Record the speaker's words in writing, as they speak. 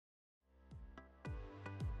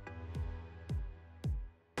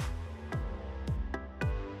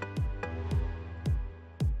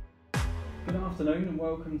Good afternoon and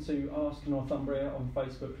welcome to Ask Northumbria on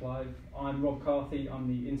Facebook Live. I'm Rob Carthy, I'm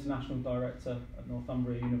the International Director at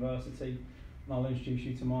Northumbria University, and I'll introduce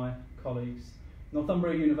you to my colleagues.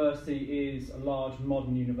 Northumbria University is a large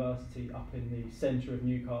modern university up in the centre of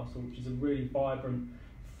Newcastle, which is a really vibrant,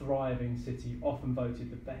 thriving city, often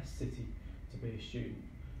voted the best city to be a student.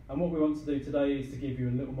 And what we want to do today is to give you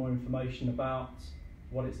a little more information about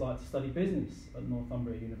what it's like to study business at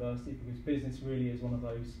Northumbria University, because business really is one of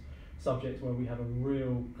those subjects where we have a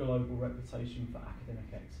real global reputation for academic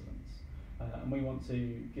excellence. And we want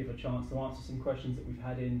to give a chance to answer some questions that we've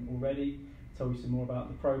had in already, tell you some more about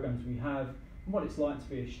the programmes we have and what it's like to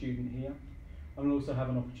be a student here. And we'll also have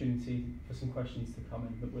an opportunity for some questions to come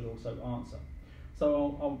in that we'll also answer.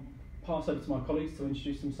 So I'll pass over to my colleagues to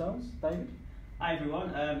introduce themselves. David? Hi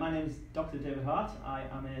everyone, my name is Dr. David Hart. I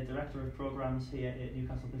am a Director of Programmes here at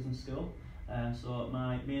Newcastle Business School. So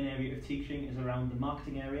my main area of teaching is around the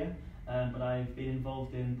marketing area, but I've been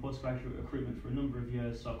involved in postgraduate recruitment for a number of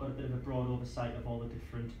years, so I've got a bit of a broad oversight of all the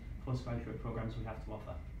different postgraduate programmes we have to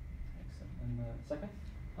offer. Excellent. And second?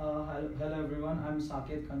 Hello everyone, I'm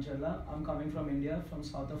Saket Kanchella. I'm coming from India, from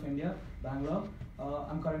south of India, Bangalore.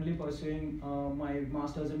 I'm currently pursuing my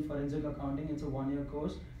Masters in Forensic Accounting. It's a one-year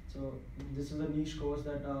course. So this is a niche course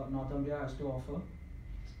that Northumbria has to offer.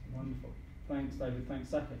 Wonderful. Thanks, David. Thanks,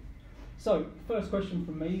 Saket. So, first question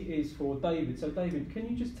from me is for David. So, David, can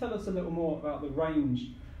you just tell us a little more about the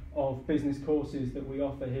range of business courses that we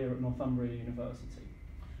offer here at Northumbria University?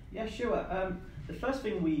 Yeah, sure. The first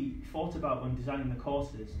thing we thought about when designing the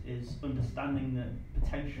courses is understanding that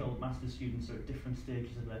potential master's students are at different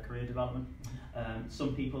stages of their career development.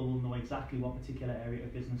 Some people will know exactly what particular area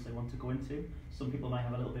of business they want to go into. Some people might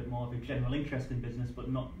have a little bit more of a general interest in business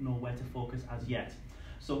but not know where to focus as yet.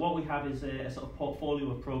 So what we have is a sort of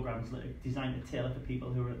portfolio of programmes that are designed to tailor for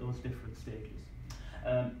people who are at those different stages.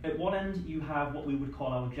 At one end you have what we would call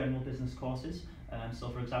our general business courses. So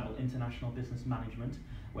for example, international business management,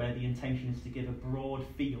 where the intention is to give a broad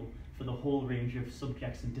feel for the whole range of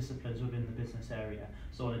subjects and disciplines within the business area.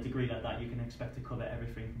 So on a degree like that, you can expect to cover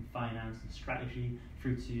everything from finance and strategy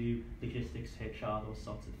through to logistics, HR, those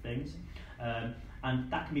sorts of things.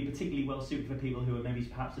 And that can be particularly well suited for people who are maybe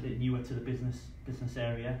perhaps a bit newer to the business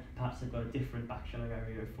area, perhaps they've got a different bachelor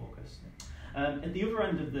area of focus. At the other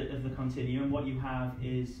end of the continuum, what you have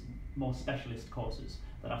is more specialist courses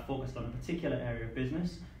that are focused on a particular area of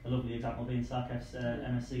business, a lovely example being Saket's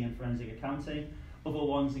MSc in Forensic Accounting. Other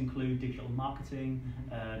ones include digital marketing,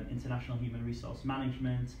 international human resource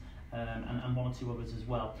management, and one or two others as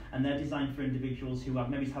well. And they're designed for individuals who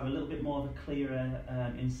maybe have a little bit more of a clearer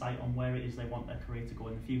insight on where it is they want their career to go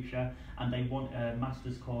in the future, and they want a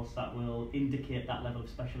master's course that will indicate that level of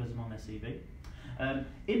specialism on their CV.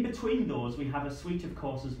 In between those, we have a suite of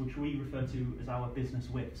courses which we refer to as our business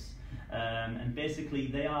whips. And basically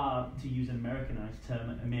they are, to use an Americanized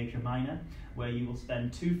term, a major minor, where you will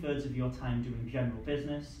spend 2/3 of your time doing general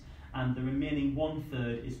business, and the remaining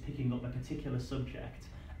 1/3 is picking up a particular subject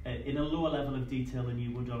in a lower level of detail than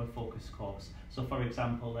you would on a focus course. So for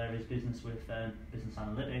example, there is business with business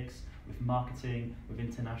analytics, with marketing, with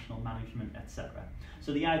international management, etc.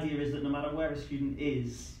 So the idea is that no matter where a student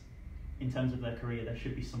is in terms of their career, there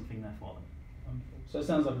should be something there for them. Wonderful. So it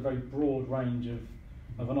sounds like a very broad range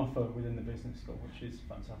of an offer within the business school, which is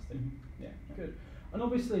fantastic. Yeah, good. And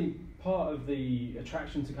obviously part of the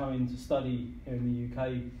attraction to come in to study here in the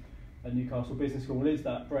UK at Newcastle Business School is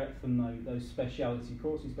that breadth and those speciality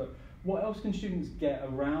courses, but what else can students get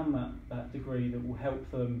around that degree that will help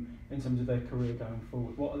them in terms of their career going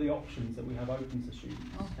forward? What are the options that we have open to students?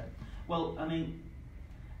 Okay. Well, I mean,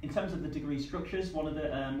 in terms of the degree structures, one of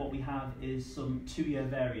the what we have is some 2-year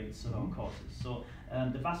variants of our courses. So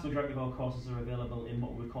the vast majority of our courses are available in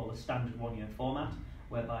what we call the standard 1-year format,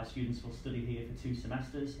 whereby students will study here for 2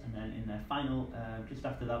 semesters, and then in their final, just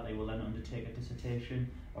after that, they will then undertake a dissertation,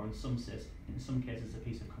 or in some cases a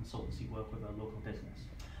piece of consultancy work with a local business.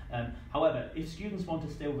 However, if students want to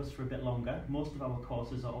stay with us for a bit longer, most of our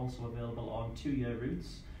courses are also available on 2-year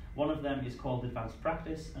routes. One of them is called Advanced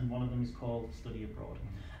Practice, and one of them is called Study Abroad.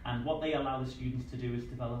 And what they allow the students to do is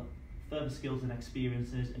develop further skills and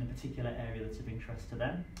experiences in a particular area that's of interest to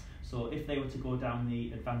them. So if they were to go down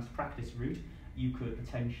the Advanced Practice route, you could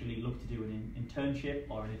potentially look to do an internship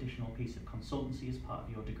or an additional piece of consultancy as part of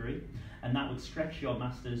your degree, and that would stretch your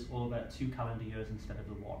masters over 2 calendar years instead of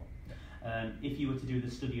the 1. If you were to do the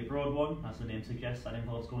Study Abroad one, as the name suggests, that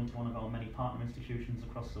involves going to one of our many partner institutions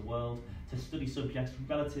across the world to study subjects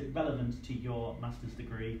relevant to your master's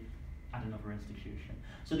degree at another institution.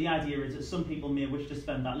 So the idea is that some people may wish to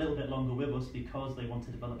spend that little bit longer with us because they want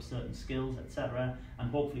to develop certain skills, etc. And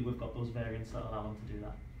hopefully we've got those variants that allow them to do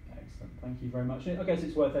that. Excellent. Thank you very much. I guess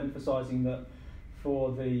it's worth emphasising that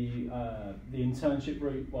for the internship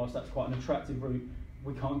route, whilst that's quite an attractive route,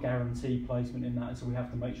 we can't guarantee placement in that, and so we have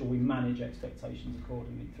to make sure we manage expectations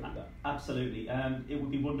accordingly through that. Absolutely. It would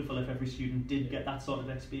be wonderful if every student did get that sort of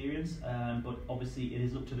experience, but obviously it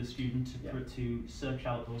is up to the student to search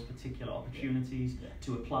out those particular opportunities,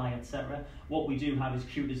 to apply, etc. What we do have is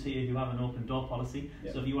tutors here who have an open door policy,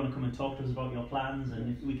 so if you want to come and talk to us about your plans,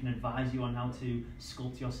 and if we can advise you on how to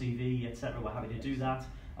sculpt your CV, etc., we're happy to do that.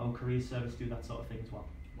 Our career service do that sort of thing as well.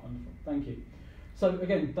 Wonderful, thank you. So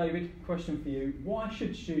again, David, question for you. Why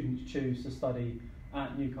should students choose to study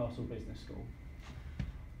at Newcastle Business School?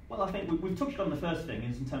 Well, I think we've touched on the first thing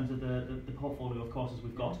is in terms of the portfolio of courses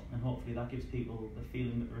we've got, and hopefully that gives people the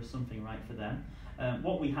feeling that there is something right for them.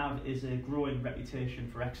 What we have is a growing reputation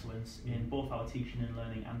for excellence in both our teaching and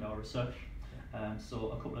learning and our research. So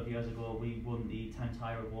a couple of years ago we won the Times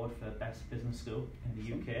Higher Award for Best Business School in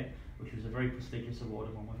the UK, which was a very prestigious award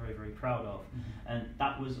and one we're very, very proud of. And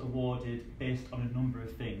that was awarded based on a number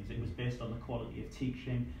of things. It was based on the quality of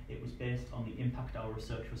teaching, it was based on the impact our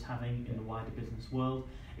research was having in the wider business world.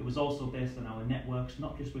 It was also based on our networks,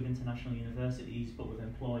 not just with international universities, but with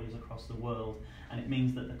employers across the world. And it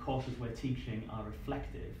means that the courses we're teaching are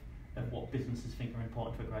reflective of what businesses think are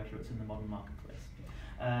important for graduates in the modern marketplace.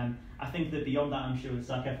 I think that beyond that, I'm sure that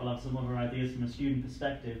Sarkef will have some other ideas from a student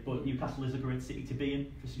perspective, but Newcastle is a great city to be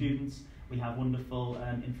in for students. We have wonderful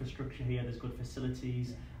infrastructure here, there's good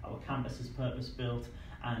facilities, our campus is purpose-built,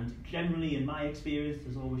 and generally, in my experience,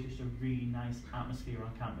 there's always just a really nice atmosphere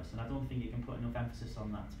on campus, and I don't think you can put enough emphasis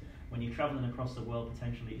on that. When you're travelling across the world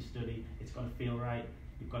potentially to study, it's got to feel right,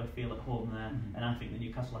 you've got to feel at home there, and I think that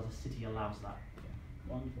Newcastle as a city allows that.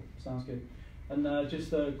 Yeah. Wonderful, sounds good. And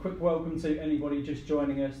just a quick welcome to anybody just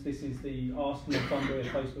joining us. This is the Ask Northumbria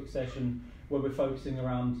Facebook session where we're focusing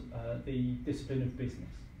around the discipline of business.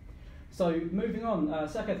 So moving on,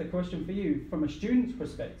 Saket, a question for you. From a student's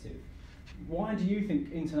perspective, why do you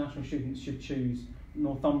think international students should choose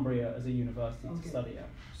Northumbria as a university to study at?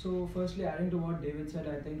 So firstly, adding to what David said,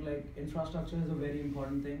 I think like infrastructure is a very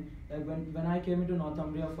important thing. Like when I came into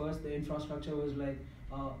Northumbria first, the infrastructure was like,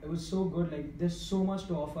 it was so good. Like there's so much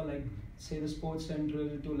to offer, like say the sports central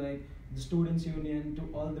to like the students union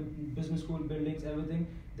to all the business school buildings, everything.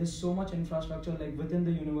 There's so much infrastructure like within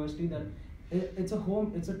the university that it's a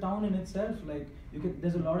home, it's a town in itself. Like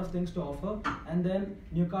there's a lot of things to offer. And then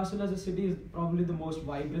Newcastle as a city is probably the most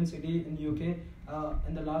vibrant city in UK.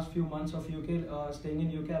 In the last few months of UK, staying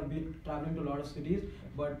in UK, I've been traveling to a lot of cities,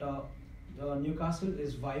 but Newcastle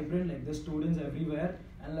is vibrant. Like there's students everywhere,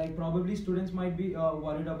 and like probably students might be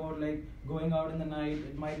worried about like going out in the night.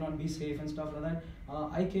 It might not be safe and stuff like that.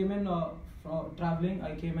 I came in traveling.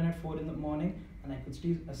 I came in at 4 in the morning, and I could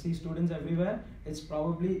see students everywhere. It's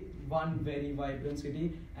probably one very vibrant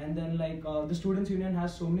city. And then like the Students' Union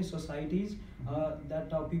has so many societies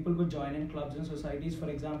that people could join in, clubs and societies. For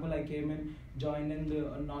example, I came in, joined in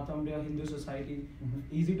the Northumbria Hindu Society.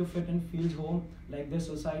 Easy to fit in, feels home. Like there's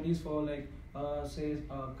societies for like say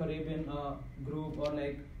Caribbean group, or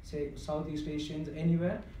like say Southeast Asians,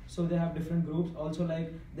 anywhere. So they have different groups. Also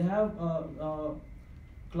like they have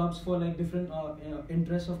clubs for like different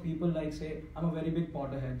interests of people. Like say I'm a very big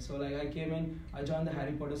Potterhead, so like I came in, I joined the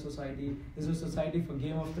Harry Potter Society. There's a society for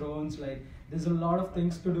Game of Thrones. Like there's a lot of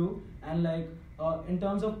things to do. And like in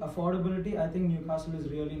terms of affordability, I think Newcastle is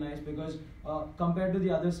really nice because compared to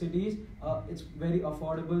the other cities, it's very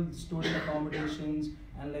affordable. Student accommodations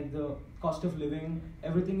and like the cost of living,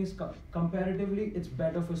 everything is comparatively it's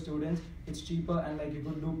better for students. It's cheaper, and like you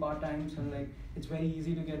could do part-times, and like it's very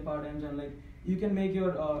easy to get part-times, and like you can make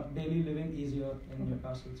your daily living easier in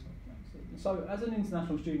Newcastle. So as an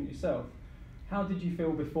international student yourself, how did you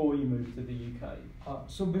feel before you moved to the UK?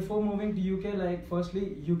 So before moving to UK, like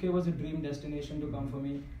firstly, UK was a dream destination to come for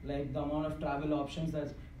me. Like the amount of travel options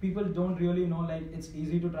that people don't really know, like it's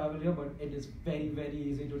easy to travel here, but it is very, very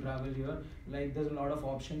easy to travel here. Like there's a lot of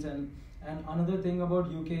options. And another thing about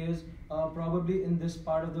UK is probably in this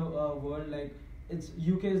part of the world, like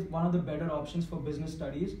UK is one of the better options for business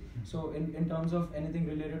studies. So in terms of anything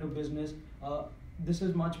related to business, this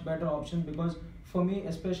is much better option, because for me,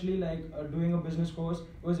 especially like doing a business course,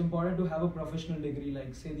 it was important to have a professional degree,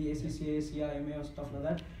 like say the ACCA, CIMA or stuff like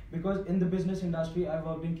that. Because in the business industry, I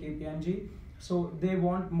worked in KPMG, so they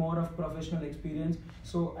want more of professional experience.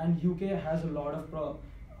 So, and UK has a lot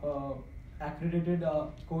of accredited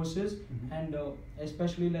courses, and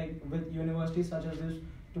especially like with universities such as this,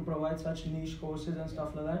 to provide such niche courses and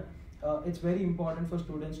stuff like that, it's very important for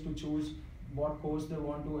students to choose what course they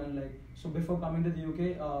want to. And like so before coming to the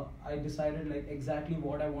UK, I decided like exactly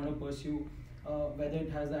what I want to pursue, whether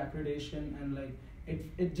it has the accreditation and like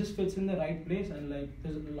it just fits in the right place, and like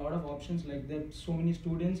there's a lot of options, like there's so many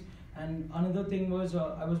students. And another thing was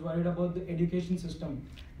I was worried about the education system.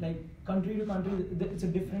 Like country to country, it's a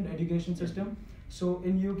different education system. So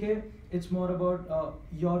in UK, it's more about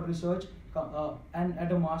your research, and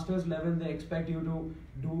at a master's level, they expect you to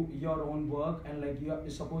do your own work, and like you're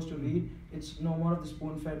supposed to read. It's no more of the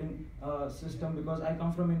spoon-feeding system, because I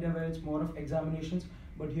come from India where it's more of examinations,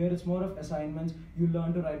 but here it's more of assignments. You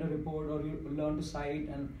learn to write a report, or you learn to cite,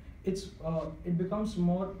 and it becomes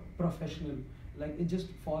more professional. Like it just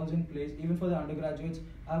falls in place. Even for the undergraduates,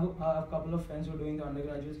 I have a couple of friends who are doing the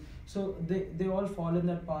undergraduates, so they all fall in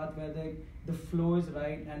that path where the flow is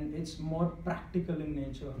right and it's more practical in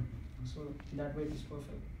nature. So that way it's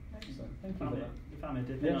perfect. Excellent. Thank you for that. If I may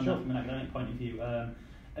dip in on that from an academic point of view, a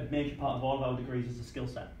major part of all of our degrees is a skill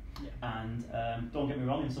set. Yeah. And don't get me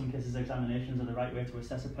wrong, in some cases examinations are the right way to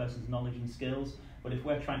assess a person's knowledge and skills, but if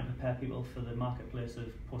we're trying to prepare people for the marketplace of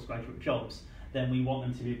postgraduate jobs, then we want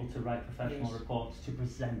them to be able to write professional reports, to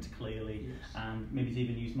present clearly, and maybe to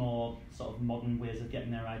even use more sort of modern ways of getting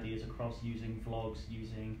their ideas across, using vlogs,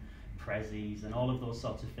 using prezzies and all of those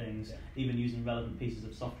sorts of things, even using relevant pieces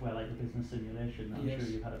of software like the business simulation that I'm sure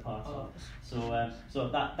you've had a part of. So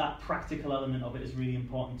that practical element of it is really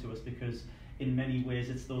important to us, because in many ways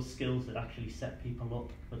it's those skills that actually set people up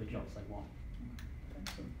for the jobs they want.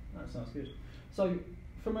 Excellent. That sounds good. So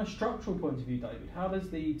from a structural point of view, David, how do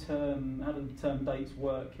the term dates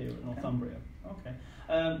work here at Northumbria? Okay.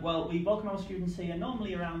 Well, we welcome our students here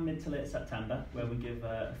normally around mid to late September, where we give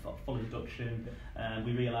a full induction.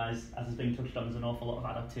 We realise, as has been touched on, there's an awful lot of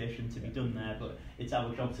adaptation to be done there, but it's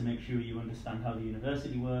our job to make sure you understand how the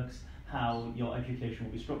university works, how your education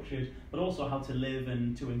will be structured, but also how to live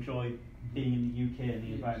and to enjoy being in the UK and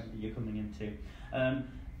the environment that you're coming into.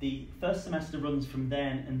 The first semester runs from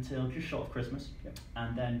then until just short of Christmas,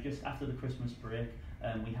 and then just after the Christmas break,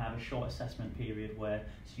 we have a short assessment period where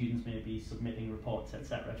students may be submitting reports,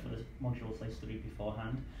 etc., for the modules they studied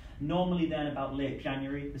beforehand. Normally then about late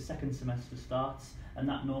January, the second semester starts, and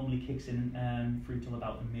that normally kicks in through till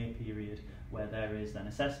about the May period, where there is then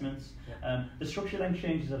assessments. The structure then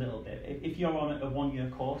changes a little bit. If you're on a one-year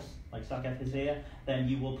course, like Saket is here, then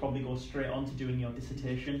you will probably go straight on to doing your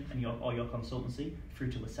dissertation and or your consultancy through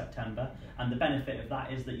till the September. And the benefit of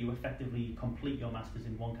that is that you effectively complete your masters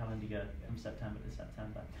in one calendar year from September to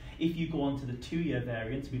September. If you go on to the two-year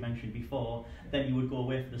variant we mentioned before, then you would go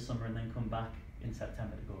away for the summer and then come back in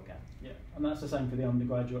September to go again. Yeah, and that's the same for the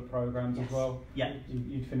undergraduate programs as well. Yeah.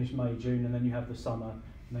 You'd finish May, June, and then you have the summer,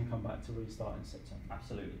 and then come back to restart in September.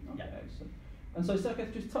 Absolutely. Okay, excellent. And so,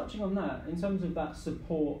 Saket, just touching on that, in terms of that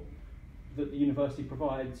support that the university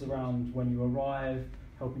provides around when you arrive,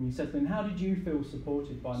 helping you settle in, how did you feel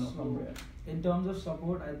supported by Northumbria? So, in terms of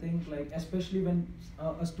support, I think, like, especially when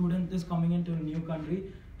a student is coming into a new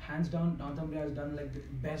country, hands down, Northumbria has done like the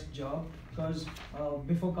best job, because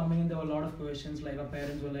before coming in, there were a lot of questions. Like our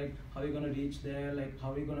parents were like, "How are you gonna reach there? Like,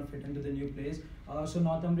 how are you gonna fit into the new place?" So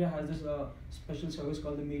Northumbria has this special service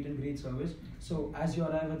called the meet and greet service. So as you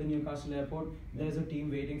arrive at the Newcastle airport, there's a team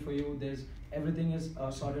waiting for you. Everything is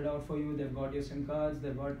sorted out for you. They've got your SIM cards.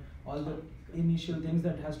 They've got all the initial things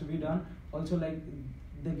that has to be done. Also, like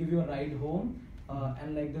they give you a ride home,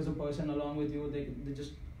 and like there's a person along with you. They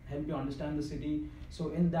just help you understand the city. So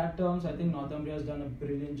in that terms, I think Northumbria has done a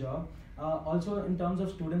brilliant job. Also in terms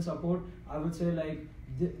of student support, I would say like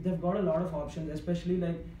they've got a lot of options, especially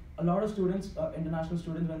like a lot of students, international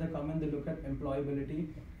students, when they come in, they look at employability,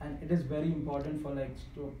 and it is very important for like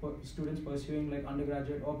students pursuing like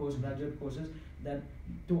undergraduate or postgraduate courses, that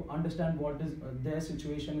to understand what is their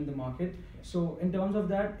situation in the market. So in terms of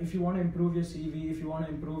that, if you want to improve your CV, if you want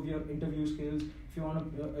to improve your interview skills, if you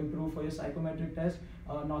want to improve for your psychometric test,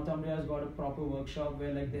 Northumbria has got a proper workshop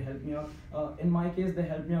where like they help me out. In my case, they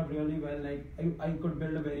helped me out really well. Like I could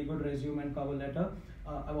build a very good resume and cover letter.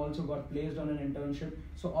 I've also got placed on an internship.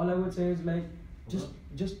 So all I would say is like,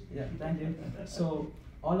 yeah, thank you. So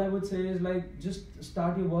all I would say is like, just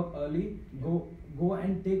start your work early. Go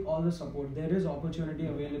and take all the support. There is opportunity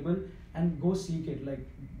available, and go seek it. Like,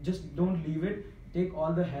 just don't leave it. Take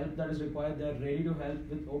all the help that is required. They're ready to help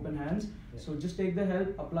with open hands. Yeah. So just take the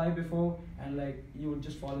help, apply before, and like you will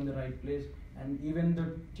just fall in the right place. And even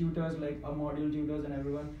the tutors, like our module tutors and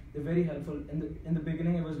everyone, they're very helpful. In the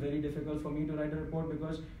beginning, it was very difficult for me to write a report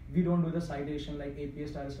because we don't do the citation like APA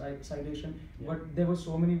style citation. Yeah. But there were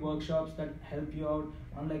so many workshops that help you out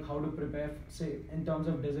on like how to prepare. Say in terms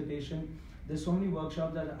of dissertation, there's so many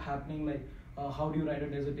workshops that are happening. Like how do you write a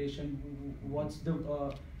dissertation? What's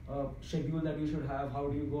the schedule that you should have? How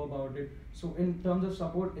do you go about it? So in terms of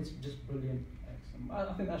support, it's just brilliant. Excellent.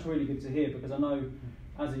 I think that's really good to hear, because I know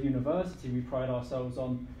as a university we pride ourselves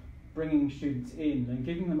on bringing students in and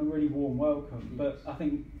giving them a really warm welcome. Yes. But I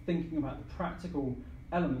think thinking about the practical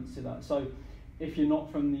elements to that. So if you're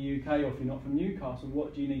not from the UK, or if you're not from Newcastle,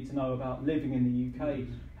 what do you need to know about living in the UK?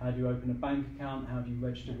 How do you open a bank account? How do you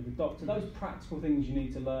register with a doctor? Those practical things you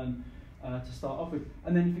need to learn to start off with.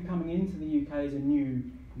 And then if you're coming into the UK as a new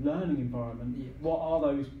learning environment, Yes. what are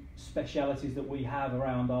those specialities that we have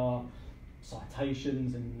around our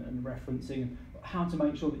citations and referencing, how to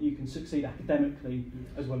make sure that you can succeed academically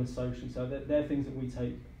as well as socially. So they're things that we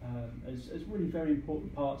take as really very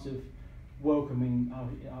important parts of welcoming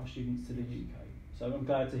our students to the UK. So I'm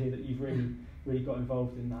glad to hear that you've really got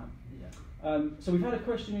involved in that. Yeah. So we've had a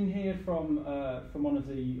question in here from one of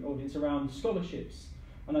the audience around scholarships,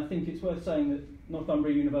 and I think it's worth saying that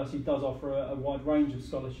Northumbria University does offer a wide range of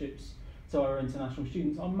scholarships to our international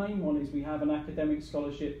students. Our main one is we have an academic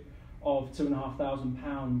scholarship of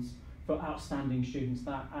 £2,500 for outstanding students.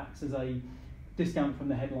 That acts as a discount from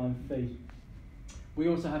the headline fee. We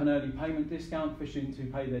also have an early payment discount for students who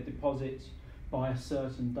pay their deposit by a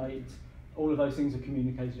certain date. All of those things are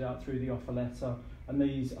communicated out through the offer letter, and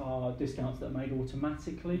these are discounts that are made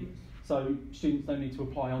automatically, so students don't need to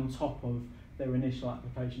apply on top of their initial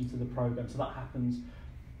application to the programme. So that happens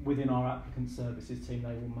within our applicant services team.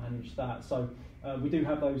 They will manage that. So we do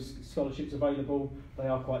have those scholarships available. They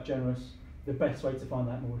are quite generous. The best way to find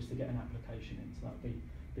out more is to get an application in, so that would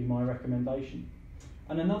be my recommendation.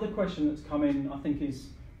 And another question that's come in, I think, is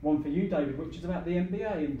one for you, David, which is about the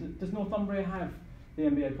MBA. And does Northumbria have the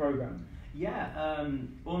MBA programme? Yeah,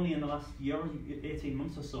 only in the last year, 18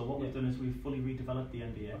 months or so, what we've done is we've fully redeveloped the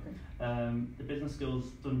MBA. Okay. The business school's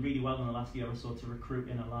done really well in the last year or so to recruit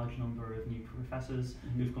in a large number of new professors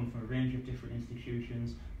who've come from a range of different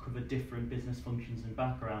institutions, cover different business functions and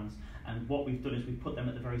backgrounds, and what we've done is we've put them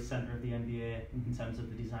at the very centre of the MBA in terms of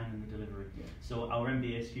the design and the delivery. Yeah. So our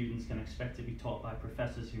MBA students can expect to be taught by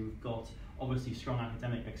professors who've got obviously strong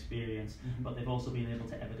academic experience, but they've also been able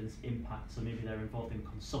to evidence impact, so maybe they're involved in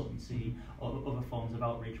consultancy or other forms of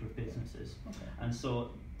outreach with businesses. Okay. And so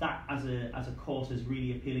that as a course is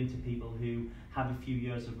really appealing to people who have a few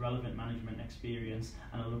years of relevant management experience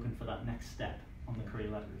and are looking for that next step on the career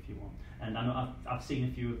ladder, if you want. And I know I've seen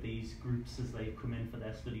a few of these groups as they come in for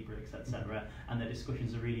their study breaks, etc., and their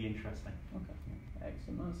discussions are really interesting. Okay,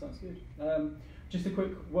 excellent. That sounds good. Just a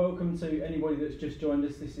quick welcome to anybody that's just joined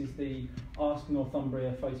us. This is the Ask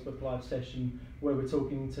Northumbria Facebook Live session, where we're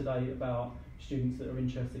talking today about students that are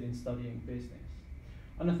interested in studying business.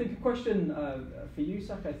 And I think a question for you,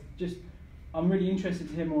 Saket, I'm really interested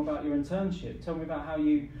to hear more about your internship. Tell me about how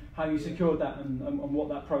you secured that and what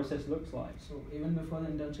that process looks like. So even before the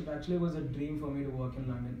internship, actually it was a dream for me to work in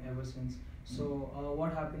London ever since. So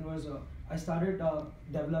what happened was I started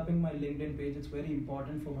developing my LinkedIn page. It's very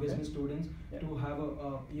important for business students to have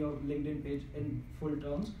your LinkedIn page in full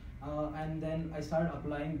terms. And then I started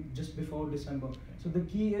applying just before December. So the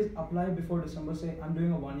key is apply before December. Say I'm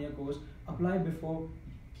doing a 1-year course. Apply before,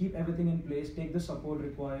 keep everything in place, take the support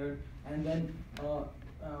required, and then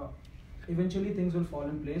eventually things will fall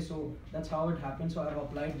in place. So that's how it happened. So I've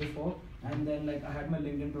applied before, and then like I had my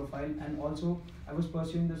LinkedIn profile, and also I was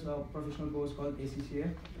pursuing this professional course called ACCA.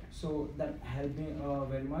 So that helped me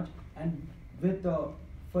very much. And with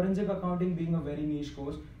forensic accounting being a very niche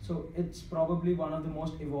course, so it's probably one of the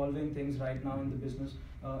most evolving things right now in the business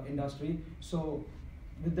industry. So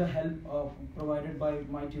with the help provided by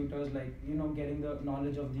my tutors, like getting the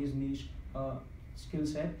knowledge of these niche skill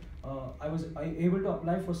set, I was able to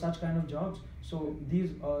apply for such kind of jobs. So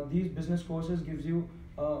these business courses gives you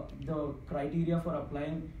the criteria for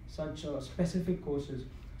applying such specific courses.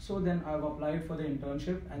 So then I've applied for the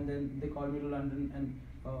internship, and then they called me to London, and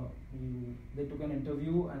they took an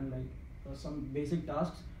interview and some basic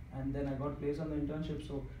tasks, and then I got placed on the internship.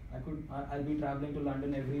 So I'll be traveling to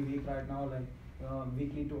London every week right now,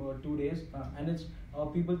 weekly to 2 days, and it's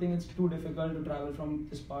people think it's too difficult to travel from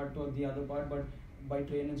this part to the other part, but by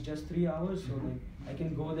train it's just 3 hours. So I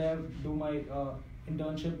can go there, do my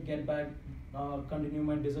internship, get back, continue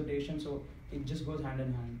my dissertation. So it just goes hand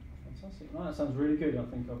in hand. Fantastic. No, that sounds really good. I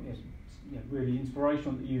think really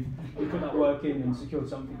inspirational that you've put that work in and secured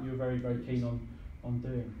something you were very, very keen on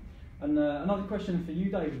doing. And another question for you,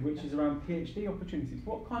 David, which is around PhD opportunities.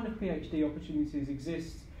 What kind of PhD opportunities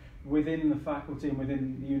exist within the faculty and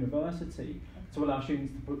within the university to allow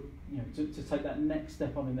students to take that next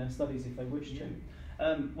step on in their studies if they wish to?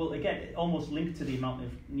 Well, again, almost linked to the amount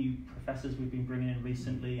of new professors we've been bringing in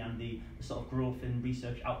recently and the sort of growth in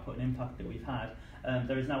research output and impact that we've had,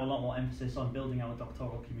 there is now a lot more emphasis on building our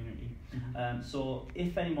doctoral community. So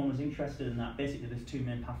if anyone was interested in that, basically there's two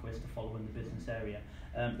main pathways to follow in the business area.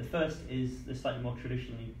 The first is the slightly more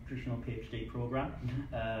traditional PhD programme.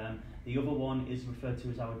 The other one is referred to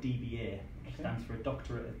as our DBA, which stands for a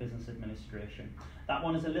Doctorate of Business Administration. That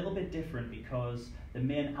one is a little bit different because the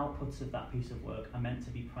main outputs of that piece of work are meant to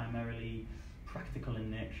be primarily practical in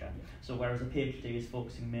nature. So whereas a PhD is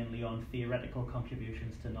focusing mainly on theoretical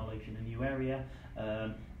contributions to knowledge in a new area,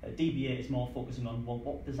 a DBA is more focusing on, well,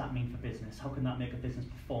 what does that mean for business? How can that make a business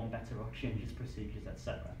perform better or change its procedures,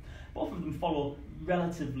 etc. Both of them follow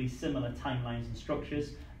relatively similar timelines and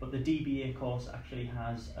structures, but the DBA course actually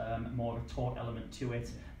has more of a taught element to it.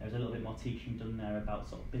 There's a little bit more teaching done there about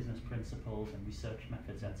sort of business principles and research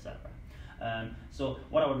methods, etc. So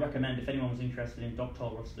what I would recommend if anyone was interested in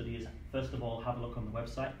doctoral study is, first of all, have a look on the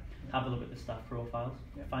website, have a look at the staff profiles,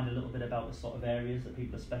 find a little bit about the sort of areas that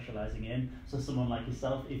people are specialising in. So someone like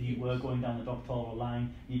yourself, if you were going down the doctoral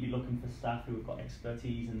line, you'd be looking for staff who have got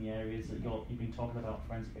expertise in the areas that you've been talking about,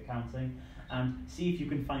 forensic accounting, and see if you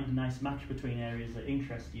can find a nice match between areas that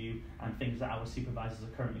interest you and things that our supervisors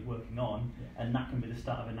are currently working on, and that can be the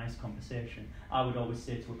start of a nice conversation. I would always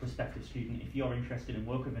say to a prospective student, if you're interested in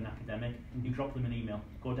working with an academic, you drop them an email,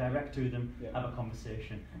 go direct to them, have a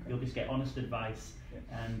conversation. You'll just get honest advice,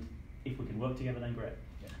 and if we can work together, then great.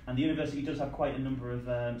 And the university does have quite a number of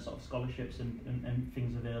sort of scholarships and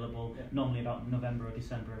things available, normally about November or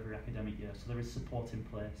December every academic year, so there is support in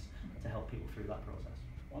place to help people through that process.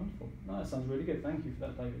 Wonderful. No, that sounds really good. Thank you for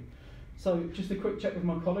that, David. So just a quick check with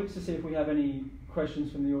my colleagues to see if we have any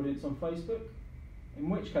questions from the audience on Facebook. In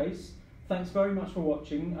which case, thanks very much for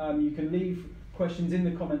watching. You can leave questions in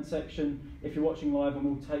the comment section if you're watching live, and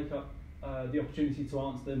we'll take up the opportunity to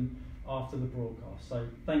answer them after the broadcast. So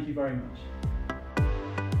thank you very much.